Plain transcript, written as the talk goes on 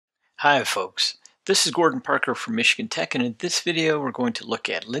Hi folks, this is Gordon Parker from Michigan Tech, and in this video we're going to look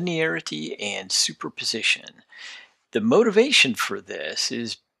at linearity and superposition. The motivation for this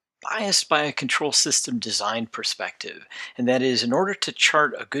is biased by a control system design perspective, and that is in order to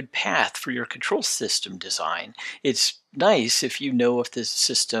chart a good path for your control system design, it's nice if you know if the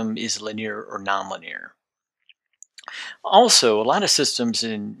system is linear or nonlinear. Also, a lot of systems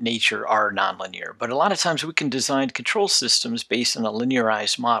in nature are nonlinear, but a lot of times we can design control systems based on a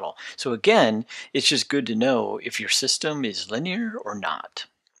linearized model. So again, it's just good to know if your system is linear or not.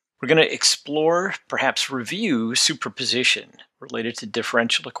 We're going to explore, perhaps review, superposition related to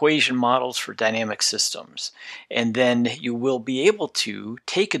differential equation models for dynamic systems. And then you will be able to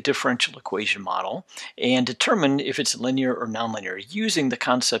take a differential equation model and determine if it's linear or nonlinear using the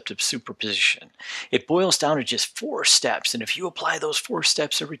concept of superposition. It boils down to just 4 steps, and if you apply those 4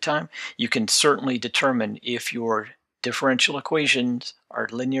 steps every time, you can certainly determine if your differential equations are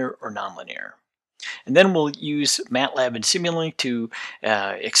linear or nonlinear. And then we'll use MATLAB and Simulink to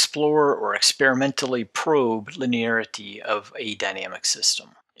explore or experimentally probe linearity of a dynamic system.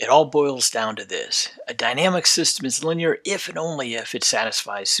 It all boils down to this. A dynamic system is linear if and only if it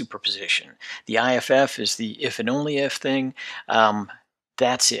satisfies superposition. The IFF is the if and only if thing.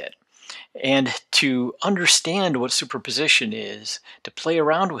 That's it. And to understand what superposition is, to play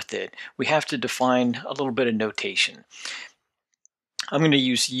around with it, we have to define a little bit of notation. I'm going to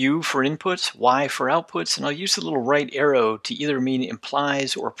use U for inputs, Y for outputs, and I'll use the little right arrow to either mean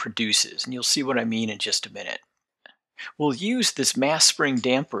implies or produces, and you'll see what I mean in just a minute. We'll use this mass spring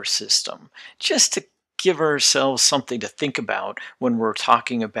damper system just to give ourselves something to think about when we're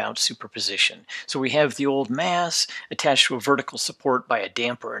talking about superposition. So we have the old mass attached to a vertical support by a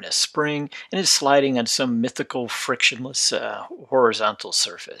damper and a spring, and it's sliding on some mythical frictionless horizontal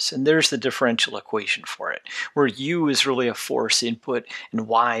surface. And there's the differential equation for it, where U is really a force input and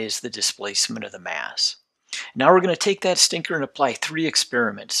Y is the displacement of the mass. Now we're going to take that stinker and apply 3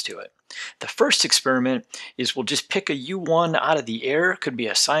 experiments to it. The first experiment is we'll just pick a U1 out of the air, could be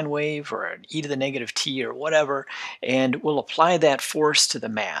a sine wave or an e to the negative t or whatever, and we'll apply that force to the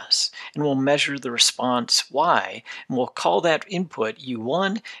mass. And we'll measure the response y, and we'll call that input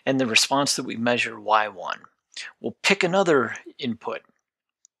U1 and the response that we measure Y1. We'll pick another input,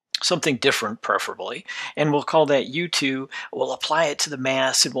 something different preferably, and we'll call that U2. We'll apply it to the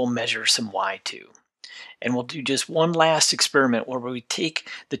mass and we'll measure some Y2. And we'll do just one last experiment where we take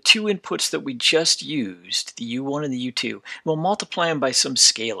the 2 inputs that we just used, the U1 and the U2, and we'll multiply them by some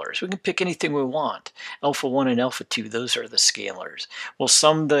scalars. We can pick anything we want. Alpha 1 and alpha 2, those are the scalars. We'll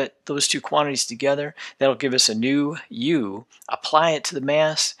sum those 2 quantities together. That'll give us a new U, apply it to the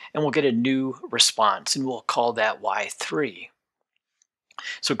mass, and we'll get a new response, and we'll call that Y3.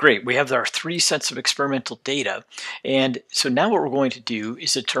 So great, we have our 3 sets of experimental data, and so now what we're going to do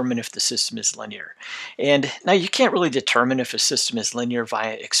is determine if the system is linear. And now you can't really determine if a system is linear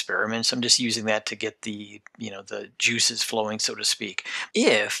via experiments. I'm just using that to get the juices flowing, so to speak.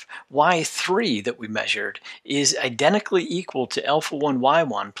 If Y3 that we measured is identically equal to alpha 1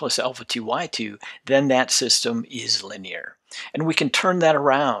 Y1 plus alpha 2 Y2, then that system is linear. And we can turn that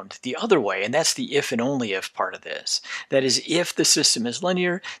around the other way, and that's the if and only if part of this. That is, if the system is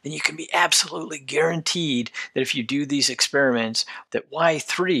linear, then you can be absolutely guaranteed that if you do these experiments, that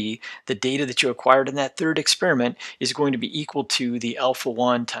Y3, the data that you acquired in that 3rd experiment, is going to be equal to the alpha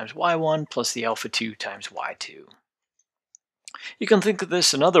 1 times Y1 plus the alpha 2 times Y2. You can think of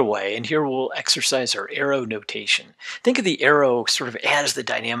this another way, and here we'll exercise our arrow notation. Think of the arrow sort of as the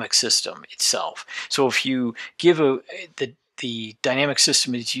dynamic system itself. So if you give the dynamic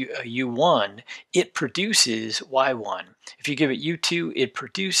system is U1, it produces Y1. If you give it U2, it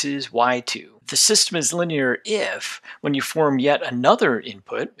produces Y2. The system is linear if, when you form yet another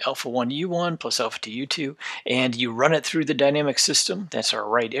input, alpha 1 U1 plus alpha 2 U2, and you run it through the dynamic system, that's our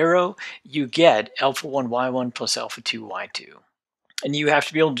right arrow, you get alpha 1 Y1 plus alpha 2 Y2. And you have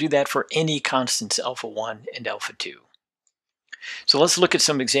to be able to do that for any constants alpha 1 and alpha 2. So let's look at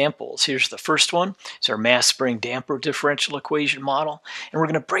some examples. Here's the first one. It's our mass spring damper differential equation model. And we're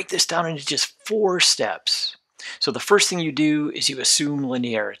going to break this down into just 4 steps. So the first thing you do is you assume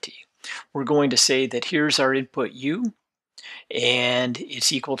linearity. We're going to say that here's our input U, and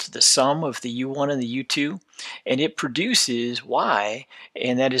it's equal to the sum of the U1 and the U2, and it produces Y,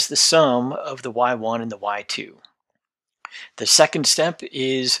 and that is the sum of the Y1 and the Y2. The second step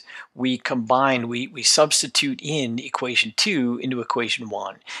is we combine, we substitute in equation 2 into equation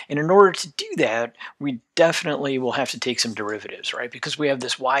 1. And in order to do that, we definitely will have to take some derivatives, right? Because we have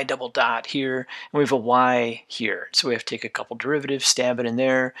this y double dot here, and we have a y here. So we have to take a couple derivatives, stab it in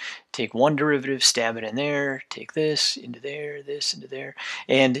there, take one derivative, stab it in there, take this into there,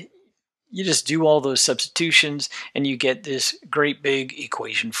 and You just do all those substitutions and you get this great big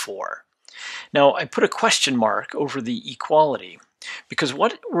equation 4. Now, I put a question mark over the equality because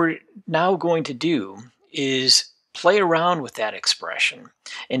what we're now going to do is play around with that expression.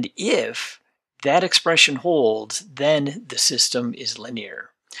 And if that expression holds, then the system is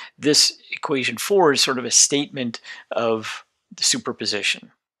linear. This equation 4 is sort of a statement of the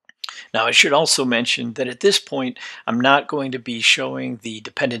superposition. Now, I should also mention that at this point, I'm not going to be showing the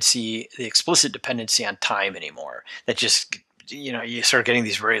dependency, the explicit dependency on time anymore. That just, you start getting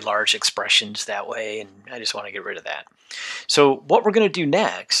these very large expressions that way, and I just want to get rid of that. So what we're going to do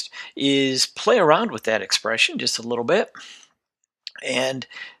next is play around with that expression just a little bit. And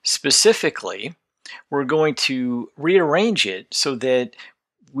specifically, we're going to rearrange it so that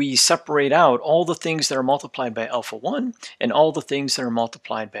we separate out all the things that are multiplied by alpha 1 and all the things that are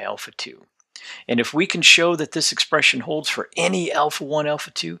multiplied by alpha 2. And if we can show that this expression holds for any alpha 1, alpha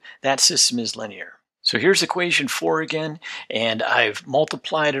 2, that system is linear. So here's equation 4 again, and I've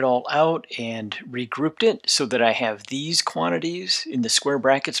multiplied it all out and regrouped it so that I have these quantities in the square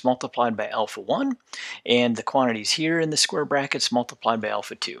brackets multiplied by alpha 1, and the quantities here in the square brackets multiplied by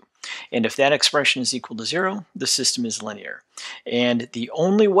alpha 2. And if that expression is equal to 0, the system is linear. And the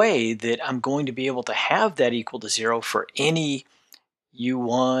only way that I'm going to be able to have that equal to 0 for any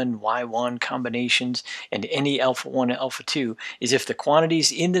U1, Y1 combinations and any alpha 1 and alpha 2 is if the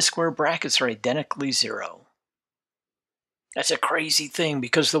quantities in the square brackets are identically 0. That's a crazy thing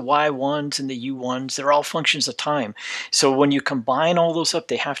because the Y1s and the U1s, they're all functions of time. So when you combine all those up,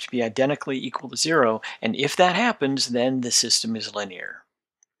 they have to be identically equal to 0. And if that happens, then the system is linear.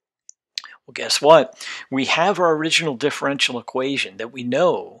 Well, guess what? We have our original differential equation that we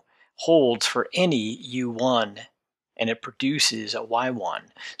know holds for any U1, and it produces a Y1.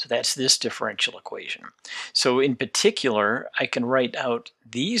 So that's this differential equation. So in particular, I can write out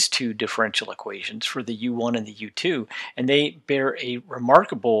these two differential equations for the U1 and the U2, and they bear a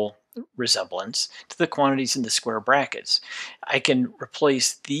remarkable resemblance to the quantities in the square brackets. I can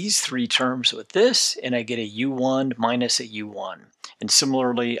replace these three terms with this, and I get a U1 minus a U1. And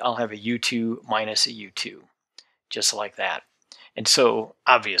similarly, I'll have a U2 minus a U2, just like that. And so,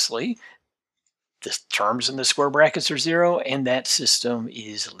 obviously, the terms in the square brackets are 0, and that system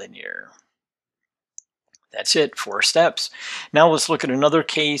is linear. That's it, 4 steps. Now let's look at another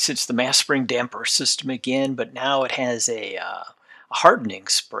case. It's the mass spring damper system again, but now it has a hardening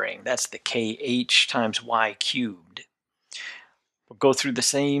spring. That's the KH times Y cubed. We'll go through the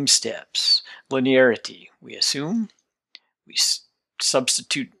same steps. Linearity, we assume. We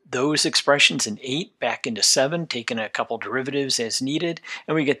substitute those expressions in 8 back into 7, taking a couple derivatives as needed,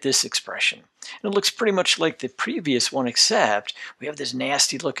 and we get this expression. And it looks pretty much like the previous one, except we have this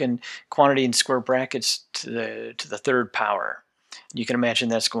nasty looking quantity in square brackets to the third power. You can imagine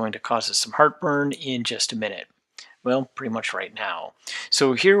that's going to cause us some heartburn in just a minute. Well, pretty much right now.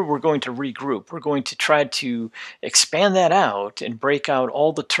 So here we're going to regroup. We're going to try to expand that out and break out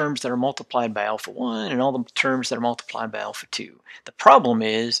all the terms that are multiplied by alpha 1 and all the terms that are multiplied by alpha 2. The problem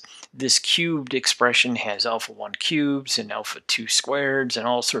is this cubed expression has alpha 1 cubes and alpha 2 squareds and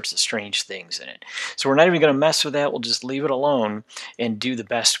all sorts of strange things in it. So we're not even going to mess with that. We'll just leave it alone and do the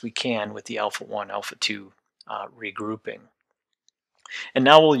best we can with the alpha 1, alpha 2 regrouping. And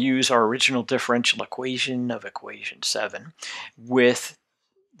now we'll use our original differential equation of equation 7 with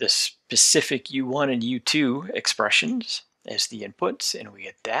the specific U1 and U2 expressions as the inputs, and we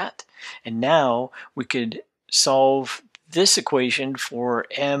get that. And now we could solve this equation for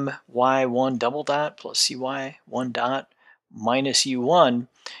my1 double dot plus cy1 dot minus u1,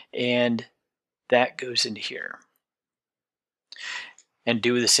 and that goes into here. And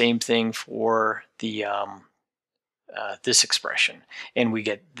do the same thing for the this expression, and we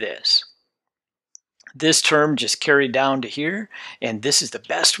get this. This term just carried down to here, and this is the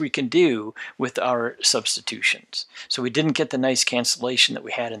best we can do with our substitutions. So we didn't get the nice cancellation that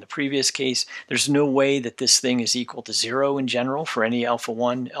we had in the previous case. There's no way that this thing is equal to 0 in general for any alpha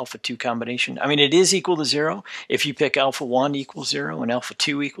 1, alpha 2 combination. I mean, it is equal to 0 if you pick alpha 1 equals 0 and alpha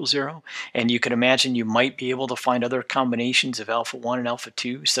 2 equals 0, and you can imagine you might be able to find other combinations of alpha 1 and alpha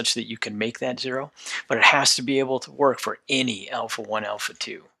 2 such that you can make that 0, but it has to be able to work for any alpha 1, alpha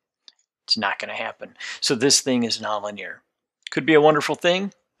 2. It's not going to happen. So this thing is nonlinear. Could be a wonderful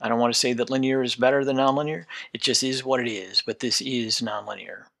thing. I don't want to say that linear is better than nonlinear. It just is what it is, but this is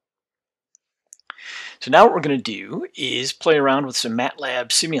nonlinear. So now what we're going to do is play around with some MATLAB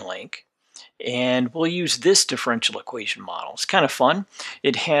Simulink, and we'll use this differential equation model. It's kind of fun.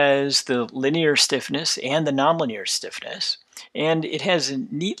 It has the linear stiffness and the nonlinear stiffness, and it has a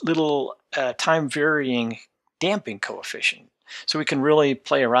neat little time-varying damping coefficient. So we can really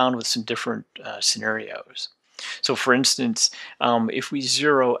play around with some different scenarios. So for instance, if we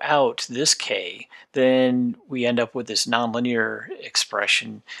zero out this k, then we end up with this nonlinear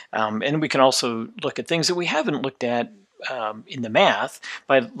expression. And we can also look at things that we haven't looked at in the math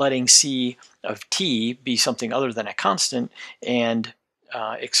by letting c of t be something other than a constant and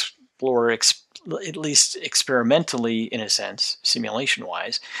explore at least experimentally, in a sense,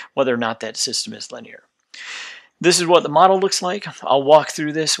 simulation-wise, whether or not that system is linear. This is what the model looks like. I'll walk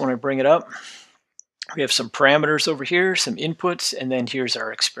through this when I bring it up. We have some parameters over here, some inputs, and then here's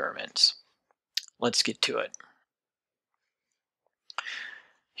our experiments. Let's get to it.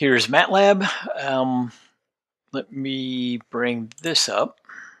 Here's MATLAB. Let me bring this up.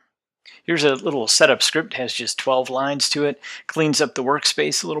 Here's a little setup script, has just 12 lines to it, cleans up the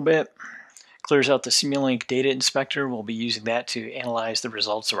workspace a little bit, clears out the Simulink data inspector. We'll be using that to analyze the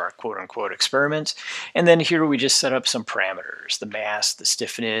results of our quote-unquote experiments. And then here we just set up some parameters, the mass, the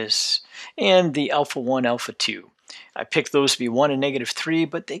stiffness, and the alpha 1, alpha 2. I picked those to be 1 and -3,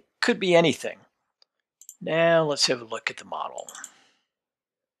 but they could be anything. Now let's have a look at the model.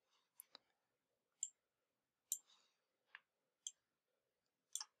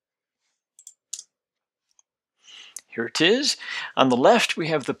 Here it is. On the left, we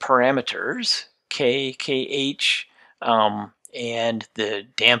have the parameters, K, KH, and the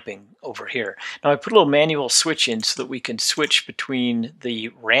damping over here. Now I put a little manual switch in so that we can switch between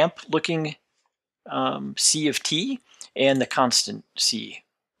the ramp-looking C of t and the constant C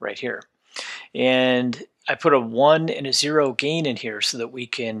right here. And I put a 1 and a 0 gain in here so that we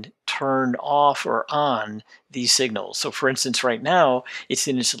can turn off or on these signals. So for instance, right now, it's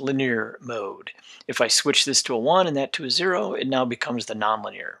in its linear mode. If I switch this to a 1 and that to a 0, it now becomes the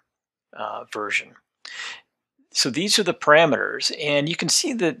nonlinear version. So these are the parameters, and you can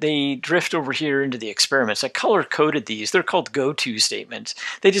see that they drift over here into the experiments. I color-coded these. They're called go-to statements.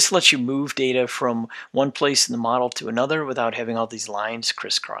 They just let you move data from one place in the model to another without having all these lines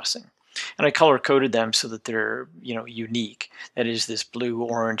crisscrossing. And I color-coded them so that they're, unique. That is, this blue,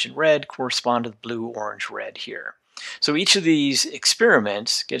 orange, and red correspond to the blue, orange, red here. So each of these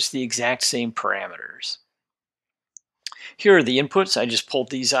experiments gets the exact same parameters. Here are the inputs. I just pulled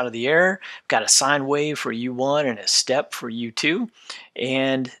these out of the air. I've got a sine wave for U1 and a step for U2.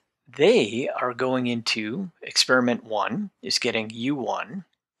 And they are going into experiment 1 is getting U1.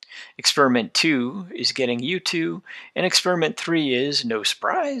 Experiment 2 is getting U2. And experiment 3 is, no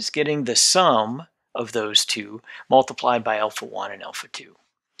surprise, getting the sum of those two multiplied by alpha 1 and alpha 2.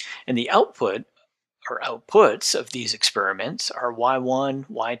 And the output or outputs of these experiments are y1,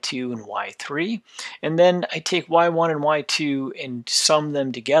 y2, and y3. And then I take y1 and y2 and sum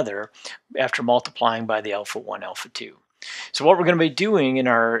them together after multiplying by the alpha 1, alpha 2. So what we're going to be doing in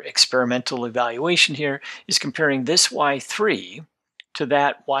our experimental evaluation here is comparing this y3 to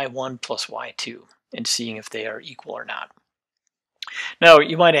that y1 plus y2 and seeing if they are equal or not. Now,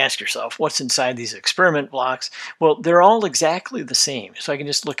 you might ask yourself, what's inside these experiment blocks? Well, they're all exactly the same. So I can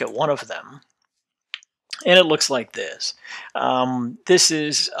just look at one of them. And it looks like this. This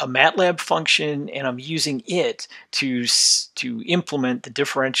is a MATLAB function, and I'm using it to implement the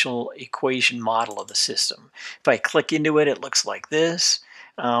differential equation model of the system. If I click into it, it looks like this.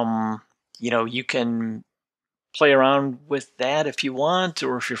 You can play around with that if you want,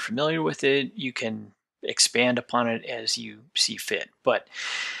 or if you're familiar with it, you can expand upon it as you see fit. But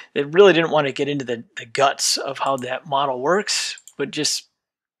they really didn't want to get into the guts of how that model works, but just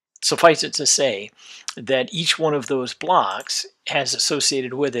suffice it to say that each one of those blocks has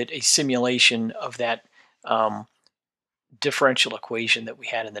associated with it a simulation of that differential equation that we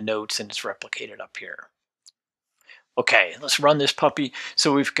had in the notes, and it's replicated up here. Okay, let's run this puppy.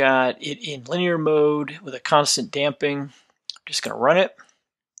 So we've got it in linear mode with a constant damping. I'm just going to run it.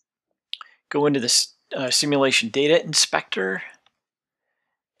 Go into this simulation data inspector,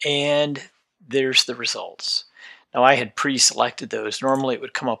 and there's the results. Now I had pre-selected those. Normally it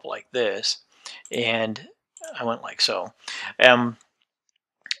would come up like this, and I went like so. And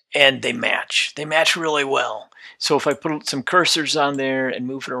they match. They match really well. So if I put some cursors on there and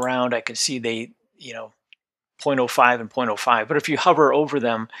move it around, I can see they, 0.05 and 0.05. But if you hover over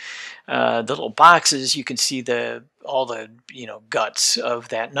them, the little boxes, you can see all the guts of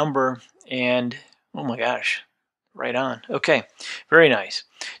that number. And oh my gosh, right on. Okay, very nice.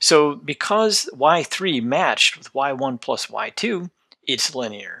 So because y3 matched with y1 plus y2, it's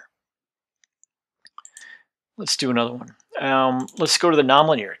linear. Let's do another one. Let's go to the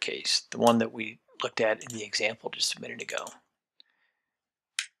nonlinear case, the one that we looked at in the example just a minute ago.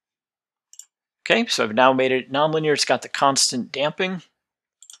 Okay, so I've now made it nonlinear. It's got the constant damping.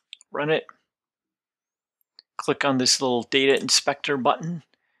 Run it. Click on this little data inspector button.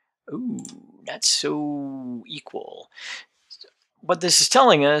 Ooh, not so equal. What this is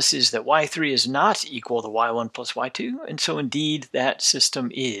telling us is that y3 is not equal to y1 plus y2, and so indeed that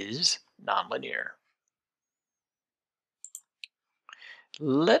system is nonlinear.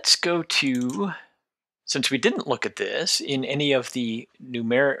 Let's go to, since we didn't look at this in any of the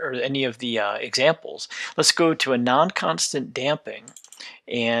examples, let's go to a non-constant damping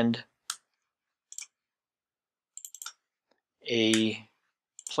and a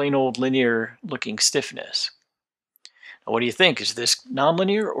plain old linear looking stiffness. Now, what do you think? Is this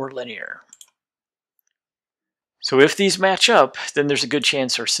nonlinear or linear? So if these match up, then there's a good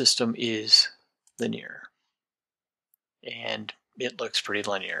chance our system is linear. And it looks pretty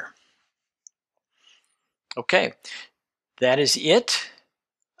linear. Okay, that is it.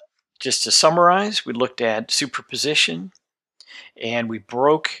 Just to summarize, we looked at superposition and we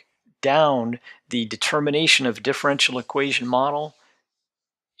broke down the determination of a differential equation model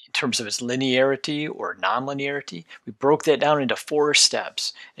in terms of its linearity or nonlinearity. We broke that down into 4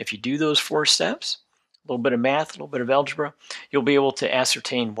 steps. If you do those 4 steps, a little bit of math, a little bit of algebra, you'll be able to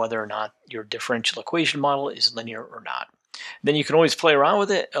ascertain whether or not your differential equation model is linear or not. Then you can always play around with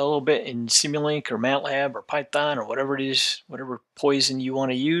it a little bit in Simulink or MATLAB or Python or whatever it is, whatever poison you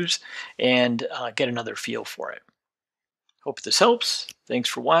want to use, and get another feel for it. Hope this helps. Thanks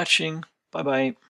for watching. Bye-bye.